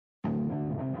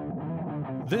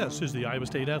This is the Iowa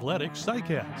State Athletics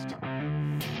SciCast.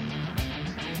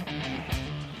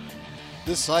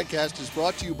 This SciCast is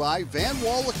brought to you by Van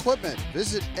Wall Equipment.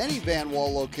 Visit any Van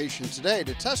Wall location today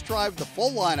to test drive the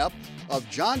full lineup of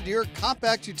John Deere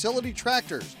compact utility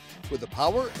tractors with the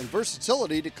power and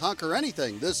versatility to conquer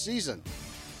anything this season.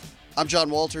 I'm John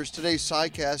Walters. Today's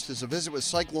SciCast is a visit with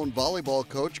Cyclone volleyball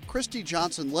coach Christy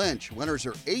Johnson-Lynch. Winners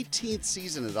her 18th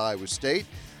season at Iowa State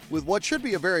with what should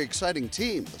be a very exciting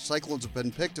team. The Cyclones have been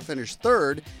picked to finish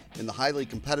third in the highly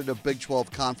competitive Big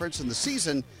 12 Conference, and the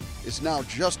season is now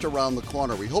just around the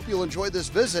corner. We hope you'll enjoy this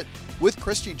visit with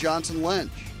Christy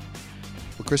Johnson-Lynch.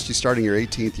 Well, Christy, starting your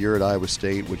 18th year at Iowa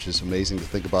State, which is amazing to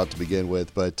think about to begin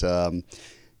with, but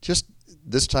just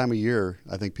this time of year,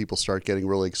 I think people start getting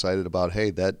really excited about,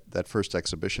 hey, that first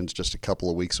exhibition's just a couple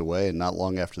of weeks away, and not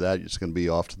long after that, it's going to be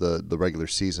off to the regular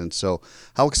season. So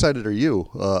how excited are you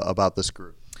about this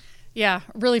group? Yeah,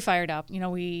 really fired up. You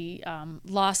know, we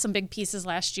lost some big pieces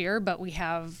last year, but we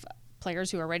have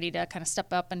players who are ready to kind of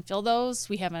step up and fill those.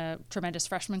 We have a tremendous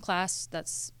freshman class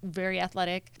that's very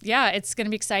athletic. Yeah, it's going to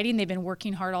be exciting. They've been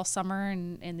working hard all summer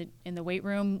and in the weight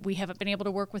room. We haven't been able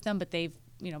to work with them, but they've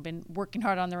been working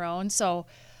hard on their own. So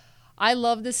I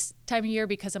love this time of year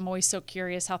because I'm always so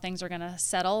curious how things are going to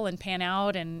settle and pan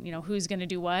out, and who's going to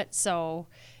do what. So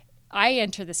I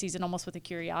enter the season almost with a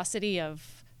curiosity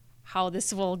of how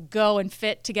this will go and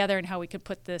fit together and how we could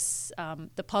put this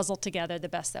the puzzle together the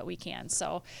best that we can.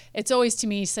 So it's always, to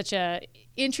me, such a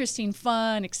interesting,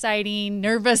 fun, exciting,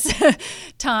 nervous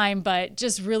time, but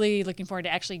just really looking forward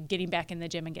to actually getting back in the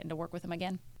gym and getting to work with them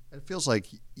again. It feels like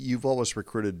you've always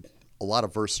recruited a lot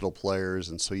of versatile players,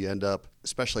 and so you end up,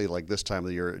 especially like this time of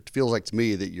the year, it feels like to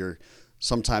me that you're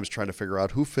sometimes trying to figure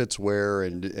out who fits where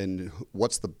and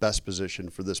what's the best position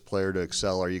for this player to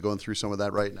excel. Are you going through some of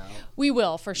that right now? We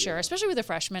will, for sure, especially with the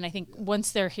freshmen. I think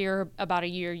once they're here about a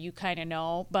year, you kind of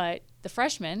know. But the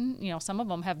freshmen, some of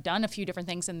them have done a few different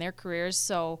things in their careers,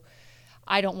 so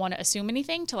I don't want to assume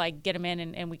anything till I get them in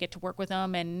and we get to work with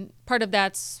them. And part of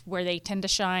that's where they tend to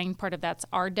shine. Part of that's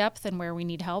our depth and where we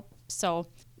need help. So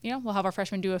we'll have our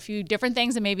freshmen do a few different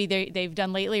things that maybe they've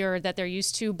done lately or that they're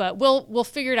used to, but we'll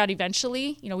figure it out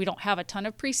eventually. We don't have a ton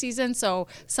of preseason, so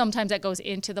sometimes that goes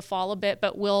into the fall a bit,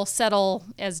 but we'll settle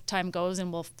as time goes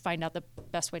and we'll find out the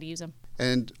best way to use them.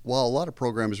 And while a lot of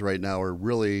programs right now are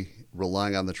really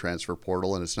relying on the transfer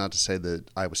portal, and it's not to say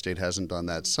that Iowa State hasn't done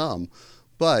that some,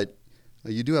 but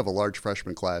you do have a large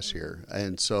freshman class here,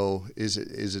 and so is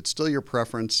it still your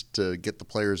preference to get the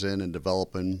players in and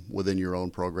develop them within your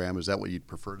own program? Is that what you'd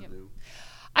prefer to do?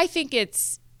 I think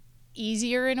it's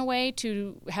easier in a way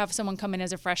to have someone come in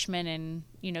as a freshman and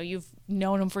you've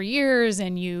known them for years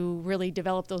and you really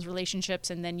develop those relationships,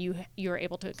 and then you're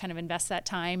able to kind of invest that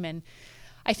time. And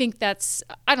I think that's,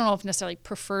 I don't know if necessarily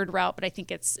preferred route, but I think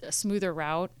it's a smoother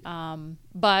route.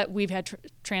 But we've had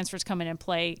transfers come in and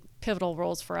play pivotal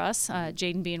roles for us,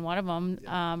 Jaden being one of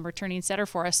them, returning setter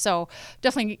for us. So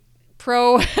definitely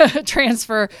pro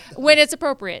transfer when it's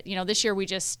appropriate. This year we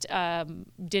just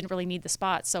didn't really need the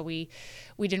spot, so we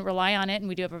didn't rely on it, and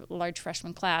we do have a large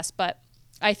freshman class. But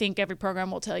I think every program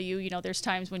will tell you, there's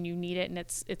times when you need it and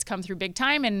it's come through big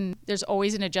time, and there's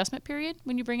always an adjustment period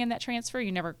when you bring in that transfer.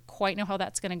 You never quite know how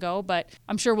that's going to go, but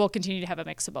I'm sure we'll continue to have a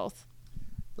mix of both.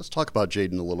 Let's talk about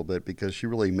Jaden a little bit, because she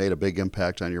really made a big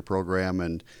impact on your program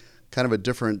and kind of a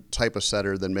different type of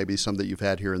setter than maybe some that you've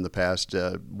had here in the past.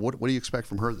 What do you expect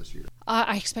from her this year?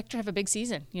 I expect her to have a big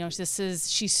season.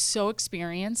 She's so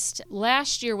experienced.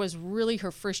 Last year was really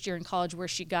her first year in college where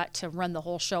she got to run the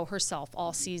whole show herself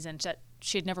all season.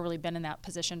 She had never really been in that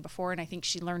position before, and I think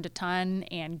she learned a ton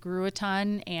and grew a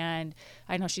ton, and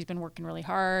I know she's been working really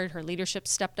hard. Her leadership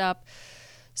stepped up.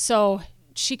 So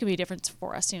she can be a difference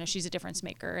for us. She's a difference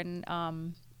maker,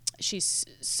 and she's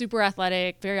super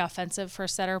athletic, very offensive for a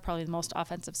setter, probably the most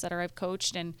offensive setter I've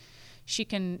coached, and she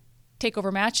can take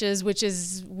over matches, which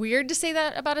is weird to say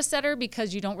that about a setter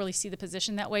because you don't really see the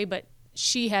position that way, but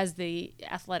she has the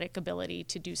athletic ability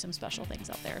to do some special things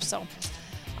out there. So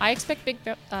I expect big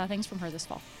things from her this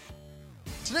fall.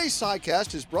 Today's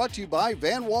SciCast is brought to you by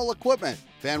Van Wall Equipment.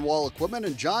 Van Wall Equipment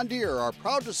and John Deere are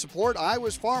proud to support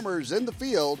Iowa's farmers in the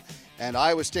field and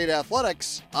Iowa State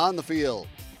athletics on the field.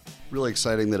 Really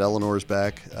exciting that Eleanor's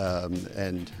back.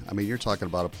 And I mean, you're talking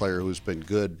about a player who's been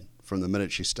good from the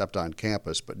minute she stepped on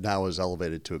campus, but now is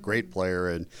elevated to a great player.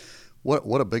 And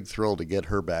what a big thrill to get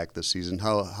her back this season.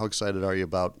 How excited are you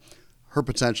about her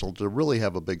potential to really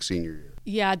have a big senior year?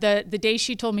 Yeah, the day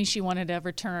she told me she wanted to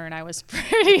return, I was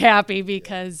pretty happy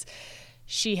because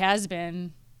she has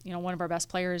been, one of our best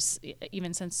players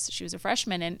even since she was a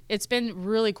freshman. And it's been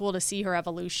really cool to see her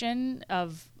evolution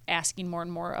of asking more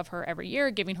and more of her every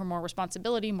year, giving her more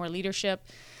responsibility, more leadership.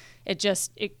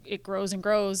 It grows and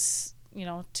grows,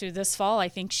 to this fall. I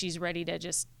think she's ready to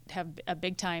just have a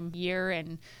big time year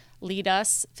and lead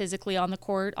us physically on the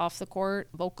court, off the court,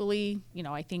 vocally.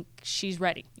 I think she's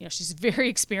ready. She's very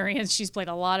experienced. She's played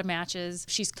a lot of matches.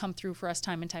 She's come through for us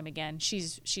time and time again.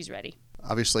 She's ready.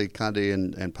 Obviously, Conde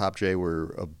and Pop Jay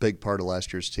were a big part of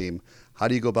last year's team. How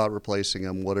do you go about replacing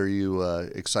them? What are you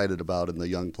excited about in the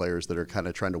young players that are kind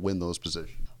of trying to win those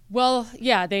positions? Well,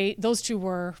 yeah, those two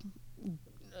were,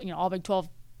 all Big 12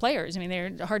 players. I mean,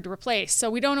 they're hard to replace. So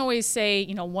we don't always say,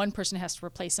 one person has to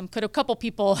replace them. Could a couple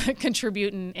people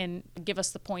contribute and give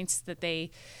us the points that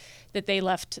they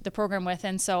left the program with?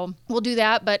 And so we'll do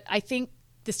that. But I think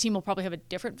this team will probably have a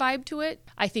different vibe to it.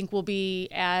 I think we'll be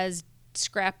as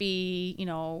scrappy,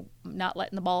 not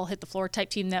letting the ball hit the floor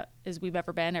type team that as we've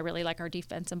ever been. I really like our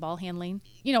defense and ball handling.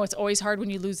 It's always hard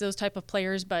when you lose those type of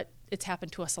players, but it's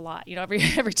happened to us a lot.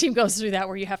 Every team goes through that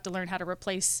where you have to learn how to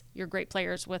replace your great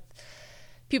players with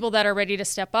people that are ready to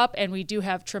step up, and we do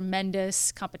have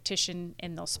tremendous competition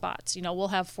in those spots. We'll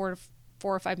have four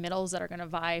or five middles that are going to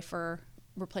vie for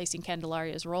replacing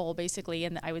Candelaria's role, basically,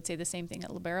 and I would say the same thing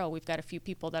at libero. We've got a few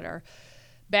people that are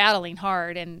battling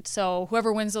hard, and so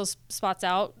whoever wins those spots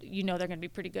out, they're going to be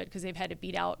pretty good because they've had to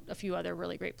beat out a few other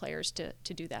really great players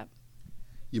to do that.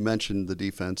 You mentioned the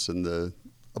defense and the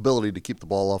ability to keep the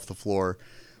ball off the floor,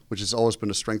 which has always been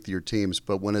a strength of your teams,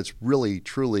 but when it's really,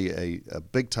 truly a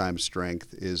big-time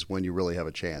strength is when you really have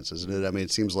a chance, isn't it? I mean,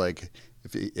 it seems like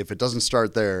if it doesn't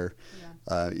start there,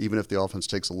 even if the offense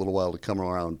takes a little while to come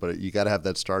around, but you got to have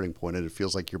that starting point, and it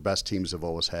feels like your best teams have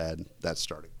always had that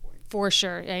starting point. For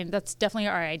sure. And that's definitely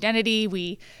our identity.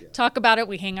 We talk about it.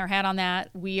 We hang our hat on that.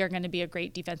 We are going to be a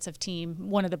great defensive team,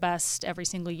 one of the best every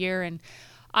single year. And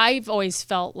I've always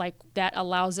felt like that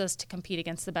allows us to compete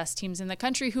against the best teams in the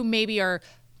country who maybe are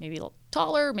a little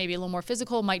taller, maybe a little more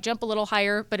physical, might jump a little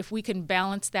higher. But if we can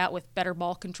balance that with better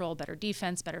ball control, better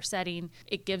defense, better setting,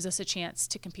 it gives us a chance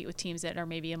to compete with teams that are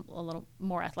maybe a little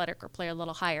more athletic or play a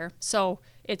little higher. So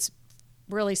it's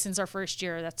really, since our first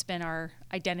year, that's been our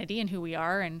identity and who we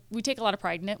are, and we take a lot of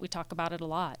pride in it. We talk about it a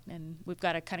lot, and we've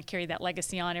got to kind of carry that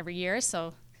legacy on every year.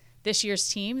 So this year's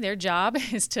team, their job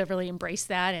is to really embrace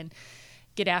that and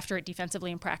get after it defensively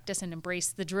in practice and embrace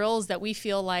the drills that we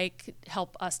feel like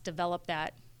help us develop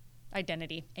that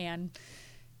identity and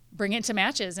bring it to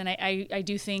matches. And I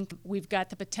do think we've got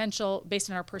the potential, based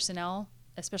on our personnel,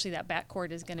 especially that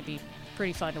backcourt, is going to be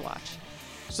pretty fun to watch.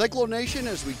 Cyclone Nation,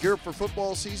 as we gear up for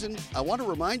football season, I want to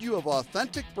remind you of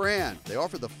Authentic Brand. They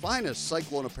offer the finest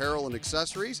Cyclone apparel and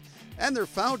accessories, and they're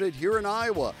founded here in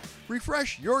Iowa.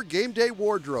 Refresh your game day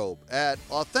wardrobe at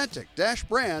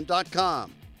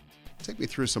authentic-brand.com. Take me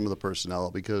through some of the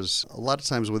personnel, because a lot of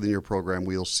times within your program,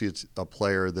 we'll see a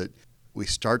player that we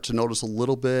start to notice a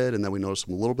little bit, and then we notice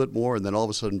them a little bit more, and then all of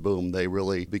a sudden, boom, they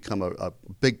really become a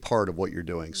big part of what you're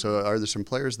doing. So are there some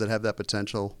players that have that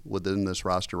potential within this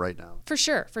roster right now? For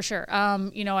sure.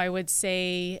 I would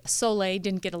say Soleil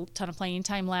didn't get a ton of playing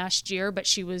time last year, but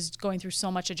she was going through so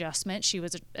much adjustment. She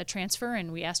was a transfer,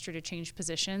 and we asked her to change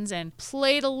positions and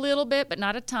played a little bit, but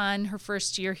not a ton, her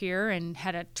first year here, and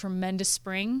had a tremendous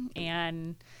spring.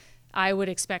 And I would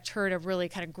expect her to really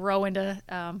kind of grow into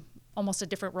almost a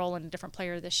different role and a different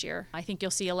player this year. I think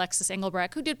you'll see Alexis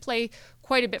Engelbrecht, who did play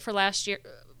quite a bit for last year,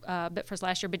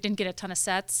 but didn't get a ton of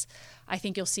sets. I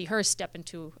think you'll see her step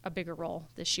into a bigger role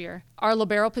this year. Our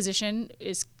libero position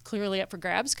is clearly up for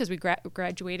grabs because we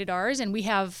graduated ours, and we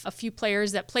have a few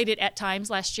players that played it at times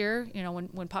last year,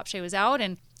 when Pop Jay was out,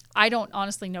 and I don't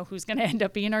honestly know who's going to end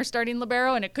up being our starting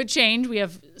libero, and it could change. We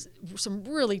have some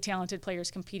really talented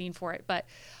players competing for it, but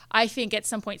I think at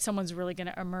some point someone's really going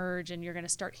to emerge, and you're going to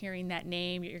start hearing that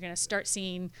name. You're going to start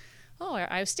seeing,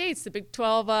 Iowa State's the Big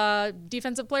 12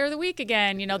 Defensive Player of the Week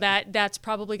again. That's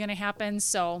probably going to happen.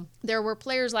 So there were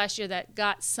players last year that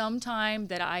got some time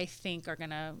that I think are going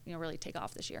to really take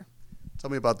off this year. Tell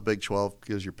me about the Big 12,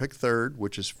 because you're picked third,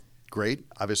 which is great.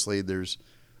 Obviously, there's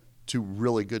two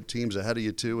really good teams ahead of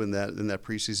you too in that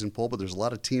preseason poll, but there's a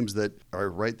lot of teams that are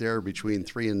right there between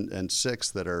 3 and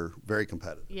 6 that are very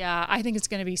competitive. Yeah, I think it's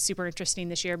going to be super interesting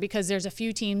this year because there's a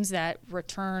few teams that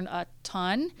return a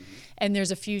ton, and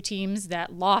there's a few teams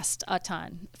that lost a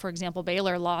ton. For example,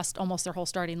 Baylor lost almost their whole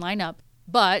starting lineup,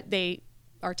 but they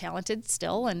are talented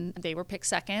still, and they were picked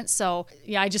second. So,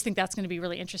 I just think that's going to be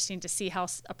really interesting to see how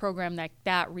a program like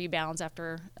that rebounds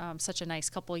after such a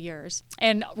nice couple of years.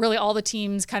 And really all the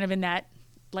teams kind of in that,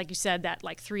 like you said, that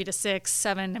like 3 to 6,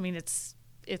 7, I mean, it's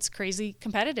crazy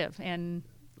competitive. And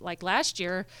like last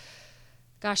year,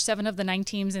 7 of the 9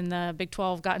 teams in the Big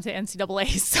 12 got into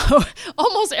NCAA. So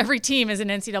almost every team is an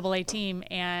NCAA team.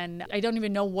 And I don't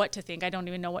even know what to think. I don't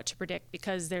even know what to predict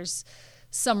because there's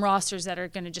some rosters that are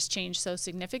going to just change so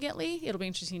significantly. It'll be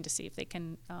interesting to see if they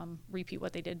can repeat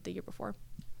what they did the year before.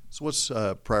 So what's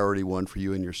priority one for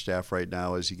you and your staff right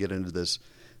now as you get into this?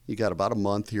 You got about a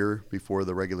month here before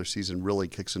the regular season really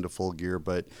kicks into full gear,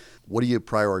 but what do you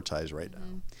prioritize right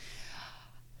now?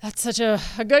 That's such a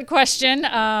good question.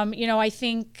 I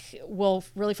think we'll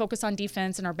really focus on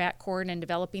defense and our backcourt and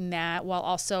developing that while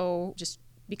also just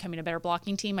becoming a better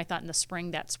blocking team. I thought in the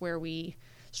spring that's where we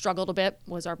struggled a bit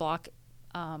was our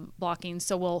blocking.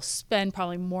 So we'll spend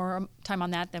probably more time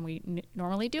on that than we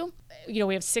normally do.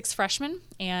 We have 6 freshmen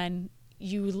and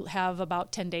you have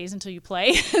about 10 days until you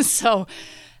play. So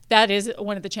that is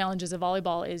one of the challenges of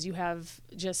volleyball is you have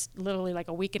just literally like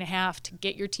a week and a half to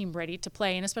get your team ready to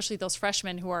play. And especially those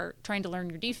freshmen who are trying to learn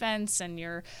your defense and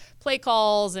your play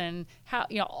calls and how,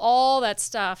 all that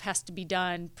stuff has to be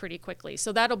done pretty quickly.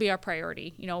 So that'll be our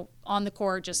priority, on the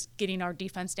court, just getting our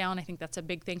defense down. I think that's a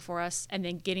big thing for us. And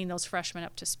then getting those freshmen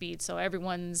up to speed. So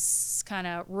everyone's kind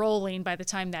of rolling by the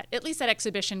time that at least that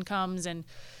exhibition comes and,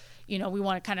 we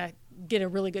want to kind of get a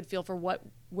really good feel for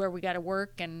where we got to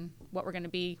work and what we're going to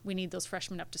be. We need those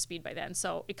freshmen up to speed by then.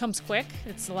 So it comes quick.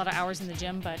 It's a lot of hours in the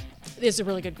gym, but it's a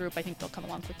really good group. I think they'll come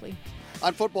along quickly.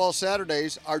 On Football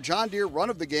Saturdays, our John Deere Run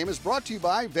of the Game is brought to you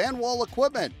by Van Wall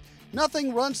Equipment.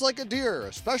 Nothing runs like a deer,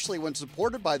 especially when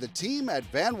supported by the team at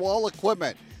Van Wall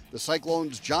Equipment, the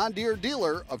Cyclones' John Deere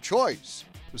dealer of choice.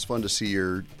 It was fun to see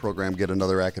your program get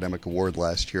another academic award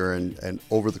last year, and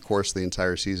over the course of the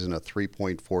entire season, a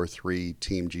 3.43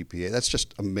 team GPA. That's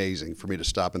just amazing for me to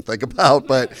stop and think about.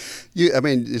 But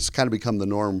it's kind of become the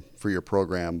norm for your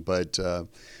program. But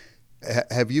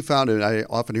have you found, and I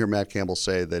often hear Matt Campbell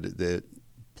say that the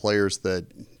players that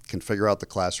can figure out the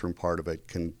classroom part of it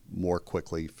can more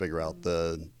quickly figure out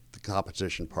the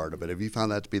competition part of it. Have you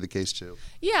found that to be the case too?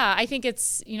 Yeah, I think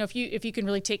it's, if you can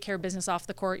really take care of business off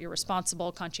the court, you're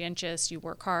responsible, conscientious, you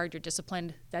work hard, you're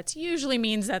disciplined, that usually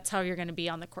means that's how you're going to be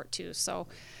on the court too. So,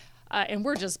 and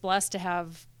we're just blessed to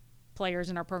have players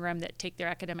in our program that take their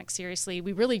academics seriously.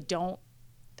 We really don't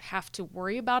have to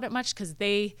worry about it much because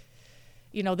they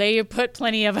put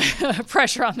plenty of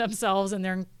pressure on themselves and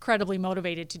they're incredibly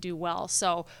motivated to do well.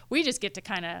 So we just get to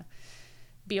kind of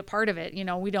be a part of it.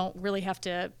 We don't really have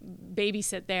to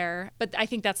babysit there. But I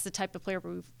think that's the type of player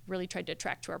we've really tried to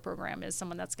attract to our program is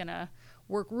someone that's going to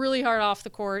work really hard off the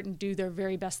court and do their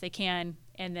very best they can.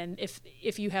 And then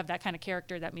if you have that kind of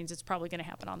character, that means it's probably going to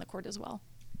happen on the court as well.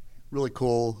 Really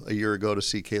cool a year ago to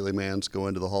see Kaylee Mans go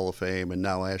into the Hall of Fame, and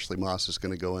now Ashley Moss is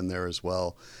going to go in there as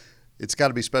well. It's got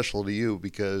to be special to you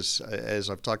because,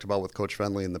 as I've talked about with Coach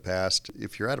Fenley in the past,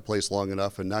 if you're at a place long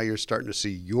enough and now you're starting to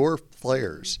see your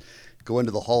players go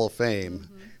into the Hall of Fame,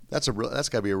 that's got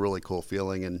to be a really cool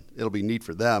feeling, and it'll be neat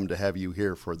for them to have you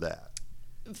here for that.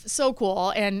 So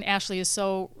cool, and Ashley is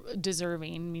so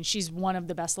deserving. I mean, she's one of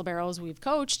the best liberos we've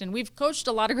coached, and we've coached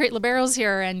a lot of great liberos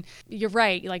here, and you're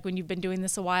right, like when you've been doing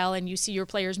this a while and you see your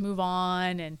players move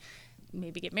on and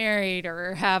maybe get married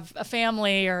or have a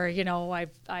family or,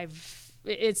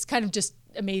 it's kind of just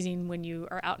amazing when you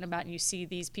are out and about and you see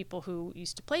these people who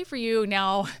used to play for you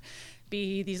now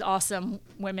be these awesome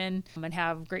women and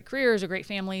have great careers or great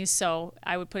families. So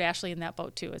I would put Ashley in that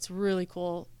boat too. It's really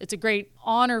cool. It's a great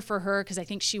honor for her because I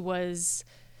think she's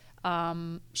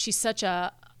such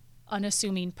a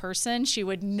unassuming person. She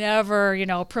would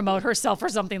never, promote herself or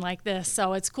something like this.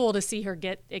 So it's cool to see her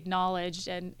get acknowledged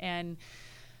and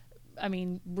I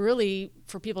mean, really,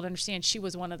 for people to understand, she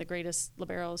was one of the greatest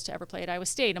liberos to ever play at Iowa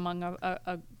State among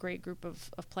a great group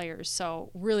of players. So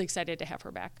really excited to have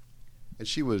her back. And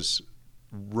she was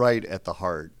right at the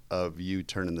heart of you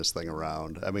turning this thing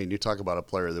around. I mean, you talk about a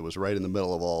player that was right in the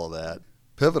middle of all of that.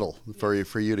 Pivotal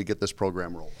for you to get this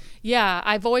program rolling. Yeah,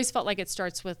 I've always felt like it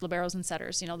starts with liberos and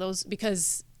setters,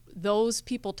 because those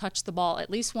people touch the ball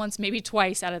at least once, maybe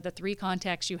twice out of the 3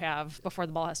 contacts you have before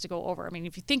the ball has to go over. I mean,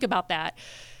 if you think about that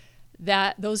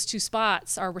those 2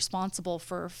 spots are responsible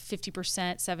for 50%,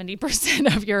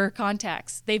 70% of your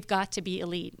contacts. They've got to be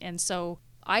elite. And so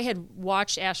I had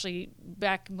watched Ashley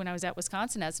back when I was at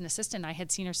Wisconsin as an assistant. I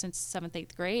had seen her since 7th,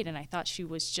 8th grade, and I thought she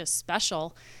was just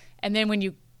special. And then when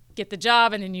you get the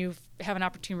job and then you have an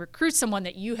opportunity to recruit someone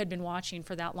that you had been watching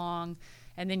for that long,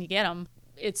 and then you get them,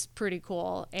 it's pretty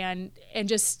cool. And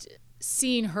just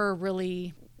seeing her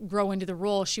really grow into the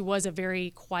role. She was a very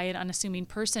quiet, unassuming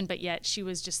person, but yet she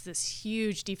was just this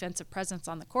huge defensive presence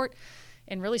on the court.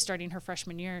 And really starting her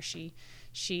freshman year, she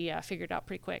she figured out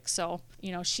pretty quick. So,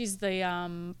 she's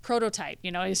the prototype.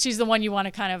 She's the one you want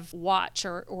to kind of watch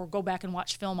or go back and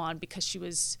watch film on, because she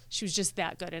was just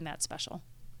that good and that special.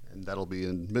 And that'll be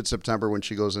in mid-September when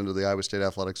she goes into the Iowa State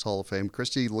Athletics Hall of Fame.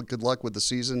 Christy, good luck with the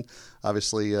season.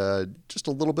 Obviously, just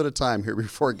a little bit of time here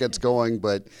before it gets going,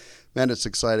 but man, it's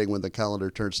exciting when the calendar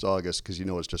turns to August, because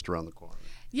it's just around the corner.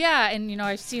 Yeah, and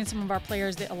I've seen some of our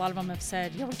players that a lot of them have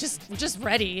said, we're just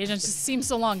ready. It just seems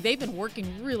so long. They've been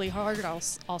working really hard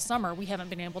all summer. We haven't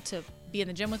been able to be in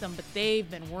the gym with them, but they've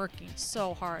been working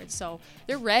so hard. So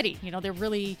they're ready. They're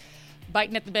really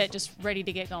biting at the bit, just ready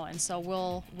to get going. So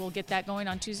we'll get that going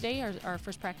on Tuesday, our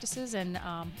first practices, and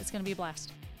it's going to be a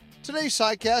blast. Today's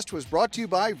SciCast was brought to you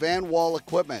by Van Wall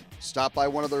Equipment. Stop by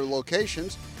one of their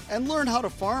locations and learn how to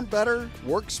farm better,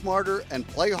 work smarter, and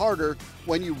play harder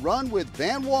when you run with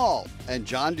Van Wall and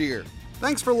John Deere.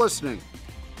 Thanks for listening.